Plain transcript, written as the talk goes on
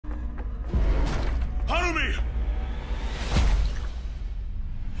Kill me!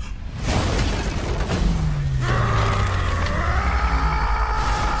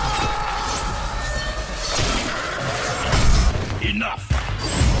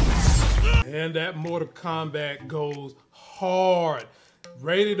 Enough! And that Mortal Kombat goes hard.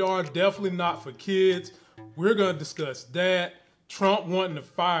 Rated R, definitely not for kids. We're going to discuss that. Trump wanting to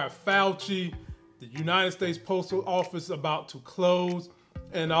fire Fauci. The United States Postal Office about to close.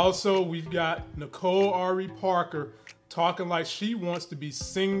 And also we've got Nicole Ari Parker talking like she wants to be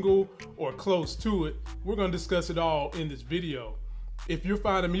single or close to it. We're going to discuss it all in this video. If you're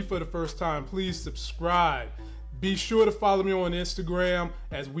finding me for the first time, please subscribe. Be sure to follow me on Instagram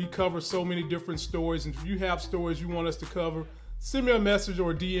as we cover so many different stories. And if you have stories you want us to cover, send me a message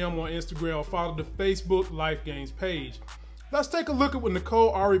or a DM on Instagram or follow the Facebook Life Gains page. Let's take a look at what Nicole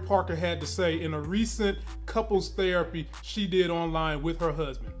Ari Parker had to say in a recent couples therapy she did online with her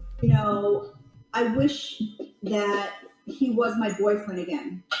husband. You know, I wish that he was my boyfriend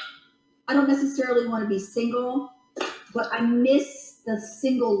again. I don't necessarily want to be single, but I miss the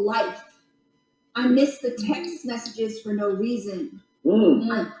single life. I miss the text messages for no reason.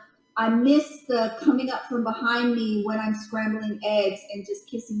 I miss the coming up from behind me when I'm scrambling eggs and just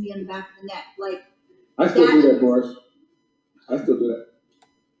kissing me on the back of the neck. Like, I still do that, Boris. I still do that.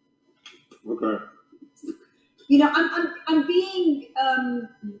 Okay. You know, I'm being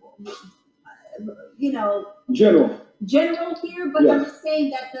you know, general here, but yes. I'm just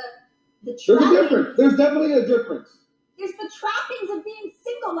saying that the there's a difference. There's definitely a difference. There's the trappings of being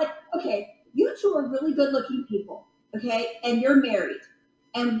single. Like, okay, you two are really good looking people, okay, and you're married,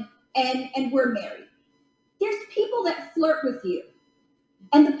 and we're married. There's people that flirt with you,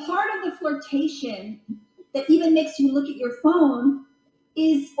 and the part of the flirtation that even makes you look at your phone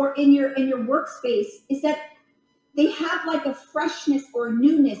is, or in your workspace, is that they have like a freshness or a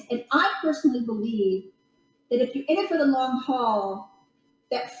newness. And I personally believe that if you're in it for the long haul,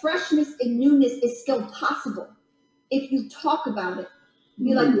 that freshness and newness is still possible if you talk about it.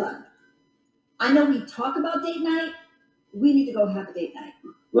 Be like, look, I know we talk about date night. We need to go have a date night.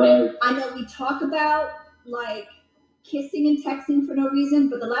 Right. I know we talk about like kissing and texting for no reason,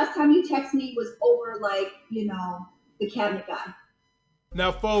 but the last time you text me was over like, you know, the cabinet guy.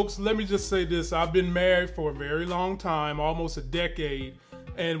 Now, folks, let me just say this. I've been married for a very long time, almost a decade.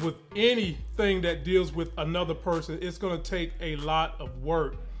 And with anything that deals with another person, it's going to take a lot of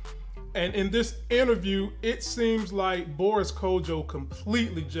work. And in this interview, it seems like Boris Kodjoe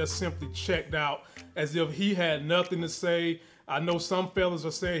completely just simply checked out, as if he had nothing to say. I know some fellas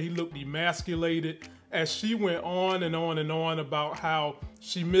are saying he looked emasculated, as she went on and on and on about how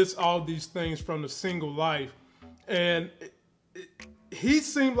she missed all these things from the single life. And he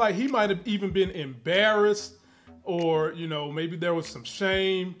seemed like he might have even been embarrassed, or, you know, maybe there was some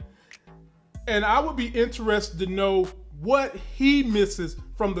shame. And I would be interested to know what he misses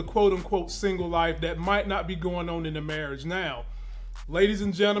from the quote unquote single life that might not be going on in the marriage now. Ladies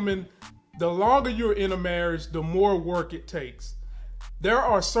and gentlemen, the longer you're in a marriage, the more work it takes. There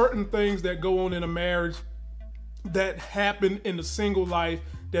are certain things that go on in a marriage that happen in the single life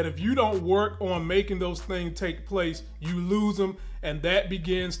that if you don't work on making those things take place, you lose them, and that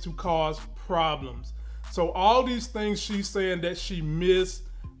begins to cause problems. So all these things she's saying that she missed,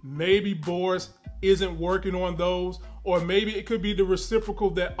 maybe Boris isn't working on those, or maybe it could be the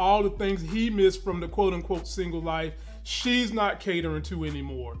reciprocal, that all the things he missed from the quote unquote single life, she's not catering to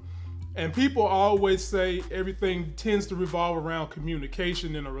anymore. And people always say everything tends to revolve around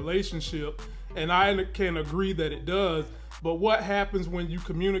communication in a relationship, and I can agree that it does. But what happens when you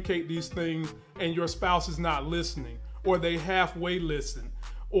communicate these things and your spouse is not listening, or they halfway listen,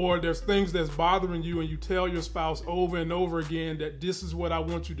 or there's things that's bothering you and you tell your spouse over and over again that this is what I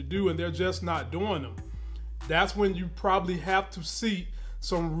want you to do, and they're just not doing them? That's when you probably have to seek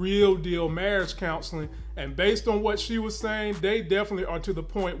some real deal marriage counseling. And based on what she was saying, they definitely are to the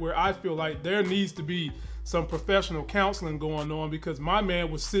point where I feel like there needs to be some professional counseling going on, because my man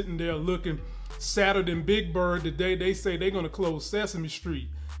was sitting there looking sadder than Big Bird the day they say they're going to close Sesame Street.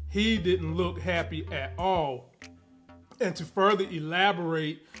 He didn't look happy at all. And to further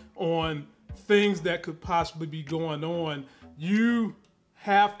elaborate on things that could possibly be going on, you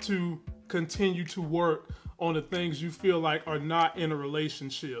have to continue to work on the things you feel like are not in a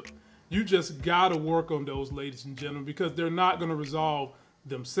relationship. You just gotta work on those, ladies and gentlemen, because they're not gonna resolve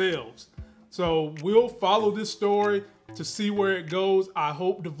themselves. So we'll follow this story to see where it goes. I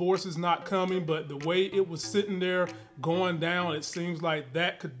hope divorce is not coming, but the way it was sitting there going down, it seems like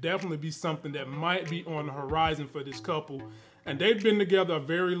that could definitely be something that might be on the horizon for this couple. And they've been together a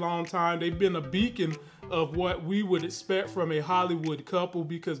very long time. They've been a beacon of what we would expect from a Hollywood couple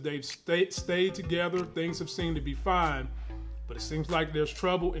because they've stayed together. Things have seemed to be fine, but it seems like there's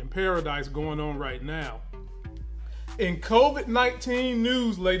trouble in paradise going on right now. In COVID-19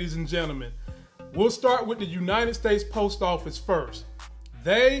 news, ladies and gentlemen, we'll start with the United States Post Office first.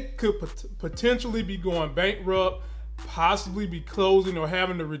 They could potentially be going bankrupt, possibly be closing or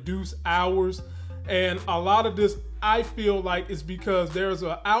having to reduce hours. And a lot of this, I feel like, is because there's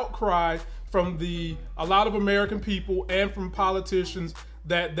an outcry from a lot of American people and from politicians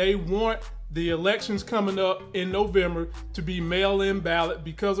that they want the elections coming up in November to be mail-in ballot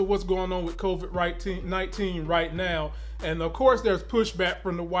because of what's going on with COVID-19 right now. And of course, there's pushback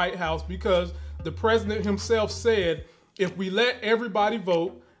from the White House because the president himself said, if we let everybody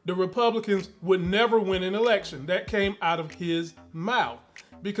vote, the Republicans would never win an election. That came out of his mouth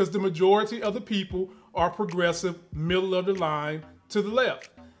because the majority of the people are progressive, middle of the line to the left.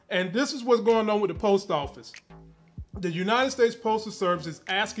 And this is what's going on with the post office. The United States Postal Service is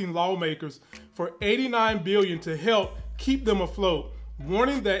asking lawmakers for $89 billion to help keep them afloat,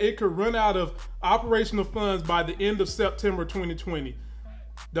 warning that it could run out of operational funds by the end of September 2020.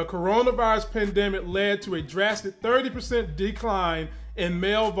 The coronavirus pandemic led to a drastic 30% decline in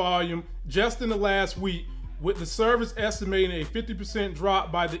mail volume just in the last week, with the service estimating a 50% drop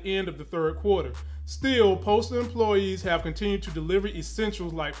by the end of the third quarter. Still, postal employees have continued to deliver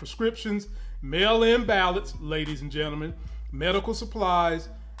essentials like prescriptions, mail-in ballots, ladies and gentlemen, medical supplies,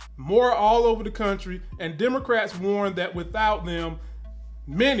 more all over the country, and Democrats warn that without them,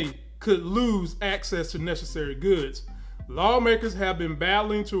 many could lose access to necessary goods. Lawmakers have been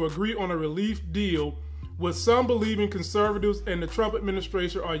battling to agree on a relief deal, with some believing conservatives and the Trump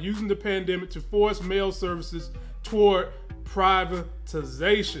administration are using the pandemic to force mail services toward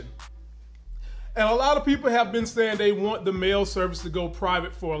privatization. And a lot of people have been saying they want the mail service to go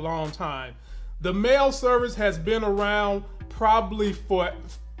private for a long time. The mail service has been around probably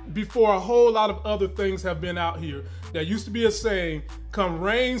before a whole lot of other things have been out here. There used to be a saying, come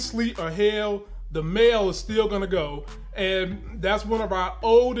rain, sleet, or hail, the mail is still gonna go. And that's one of our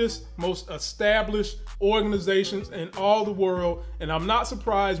oldest, most established organizations in all the world. And I'm not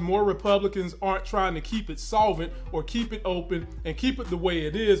surprised more Republicans aren't trying to keep it solvent or keep it open and keep it the way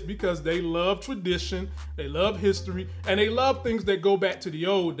it is, because they love tradition, they love history, and they love things that go back to the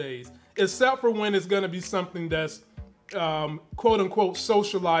old days, except for when it's gonna be something that's quote unquote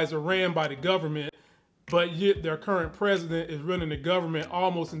socialized or ran by the government, but yet their current president is running the government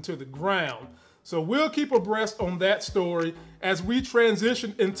almost into the ground. So we'll keep abreast on that story as we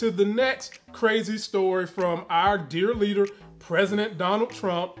transition into the next crazy story from our dear leader, President Donald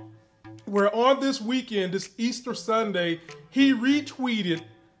Trump, where on this weekend, this Easter Sunday, he retweeted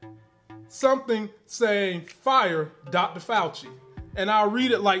something saying, "Fire Dr. Fauci." And I'll read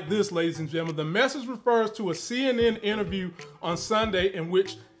it like this, ladies and gentlemen. The message refers to a CNN interview on Sunday in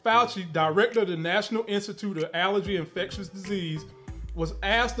which Fauci, director of the National Institute of Allergy and Infectious Disease, was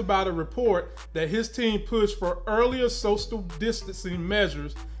asked about a report that his team pushed for earlier social distancing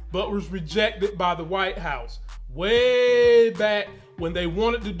measures, but was rejected by the White House. Way back when they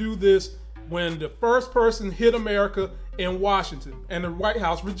wanted to do this, when the first person hit America in Washington, and the White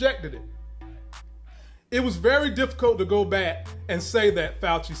House rejected it. It was very difficult to go back and say that,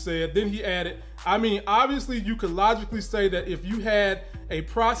 Fauci said. Then he added, I mean, obviously you could logically say that if you had a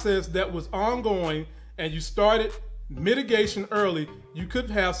process that was ongoing and you started mitigation early, you could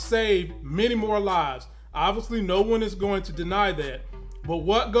have saved many more lives. Obviously, no one is going to deny that. But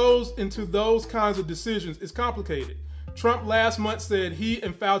what goes into those kinds of decisions is complicated. Trump last month said he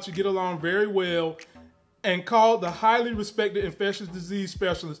and Fauci get along very well and called the highly respected infectious disease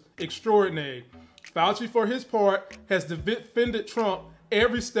specialist extraordinary. Fauci, for his part, has defended Trump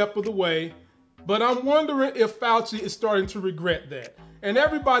every step of the way, but I'm wondering if Fauci is starting to regret that. And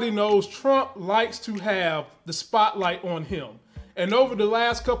everybody knows Trump likes to have the spotlight on him. And over the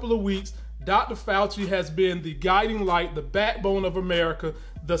last couple of weeks, Dr. Fauci has been the guiding light, the backbone of America,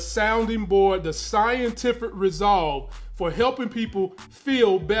 the sounding board, the scientific resolve for helping people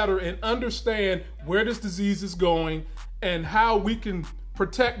feel better and understand where this disease is going and how we can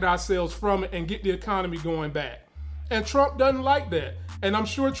protect ourselves from it and get the economy going back. And Trump doesn't like that. And I'm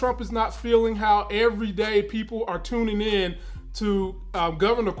sure Trump is not feeling how every day people are tuning in to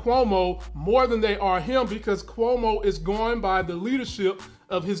Governor Cuomo more than they are him, because Cuomo is going by the leadership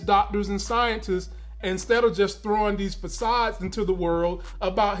of his doctors and scientists instead of just throwing these facades into the world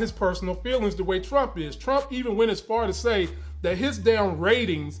about his personal feelings the way Trump is. Trump even went as far to say that his damn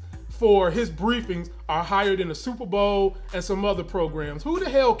ratings for his briefings are higher than the Super Bowl and some other programs. Who the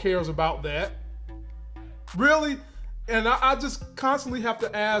hell cares about that? Really? And I just constantly have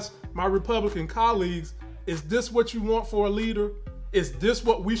to ask my Republican colleagues, is this what you want for a leader? Is this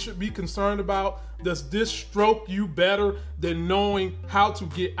what we should be concerned about? Does this stroke you better than knowing how to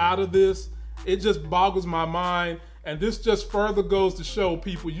get out of this? It just boggles my mind. And this just further goes to show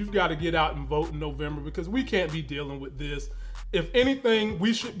people, you've got to get out and vote in November, because we can't be dealing with this. If anything,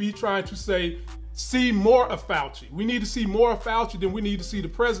 we should be trying to see more of Fauci. We need to see more of Fauci than we need to see the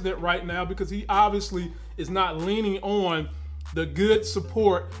president right now, because he obviously is not leaning on the good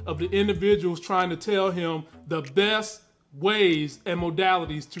support of the individuals trying to tell him the best ways and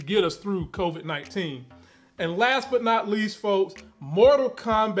modalities to get us through COVID-19. And last but not least, folks, Mortal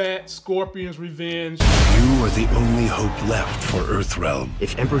Kombat Scorpion's Revenge. You are the only hope left for Earthrealm.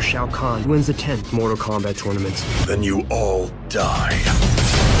 If Emperor Shao Kahn wins the 10th Mortal Kombat tournament, then you all die.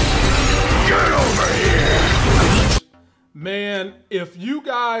 Get over here! Man, if you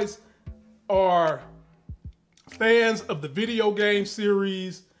guys are fans of the video game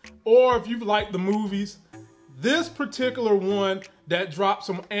series, or if you like the movies, this particular one that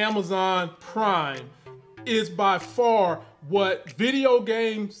drops on Amazon Prime is by far what video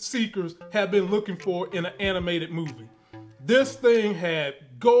game seekers have been looking for in an animated movie. This thing had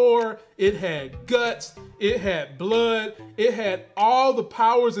gore, it had guts, it had blood, it had all the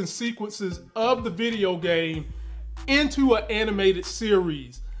powers and sequences of the video game into an animated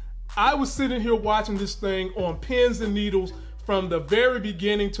series. I was sitting here watching this thing on pins and needles from the very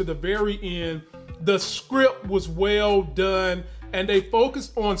beginning to the very end. The script was well done, and they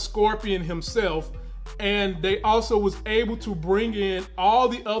focused on Scorpion himself, and they also was able to bring in all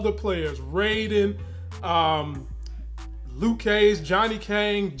the other players, Raiden, Liu Kang, Johnny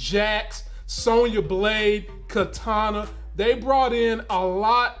Cage, Jax, Sonya Blade, Katana. They brought in a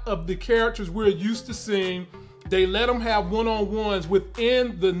lot of the characters we're used to seeing. They let them have one-on-ones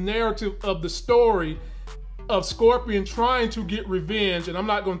within the narrative of the story of Scorpion trying to get revenge, and I'm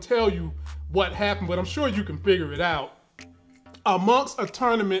not going to tell you what happened, but I'm sure you can figure it out, amongst a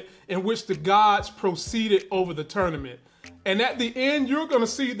tournament in which the gods proceeded over the tournament. And at the end, you're going to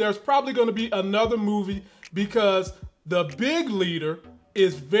see there's probably going to be another movie, because the big leader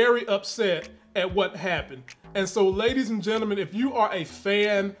is very upset at what happened. And so, ladies and gentlemen, if you are a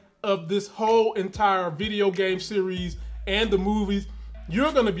fan of this whole entire video game series and the movies,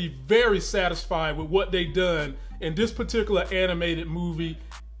 you're going to be very satisfied with what they've done in this particular animated movie.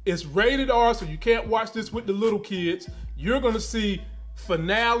 It's rated R, so you can't watch this with the little kids. You're going to see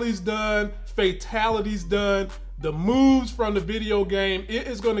finales done, fatalities done, the moves from the video game. It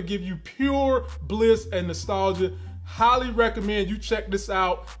is going to give you pure bliss and nostalgia. Highly recommend you check this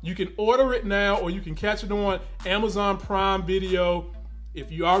out. You can order it now, or you can catch it on Amazon Prime Video.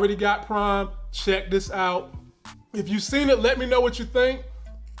 If you already got Prime, check this out. If you've seen it, let me know what you think,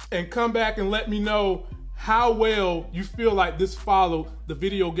 and come back and let me know how well you feel like this followed the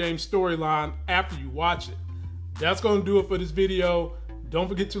video game storyline after you watch it. That's going to do it for this video. Don't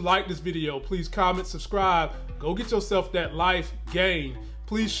forget to like this video. Please comment, subscribe. Go get yourself that life game.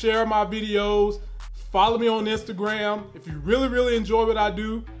 Please share my videos. Follow me on Instagram. If you really enjoy what I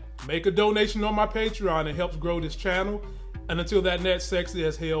do, make a donation on my Patreon. It helps grow this channel. And until that next sexy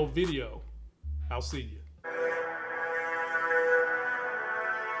as hell video, I'll see you.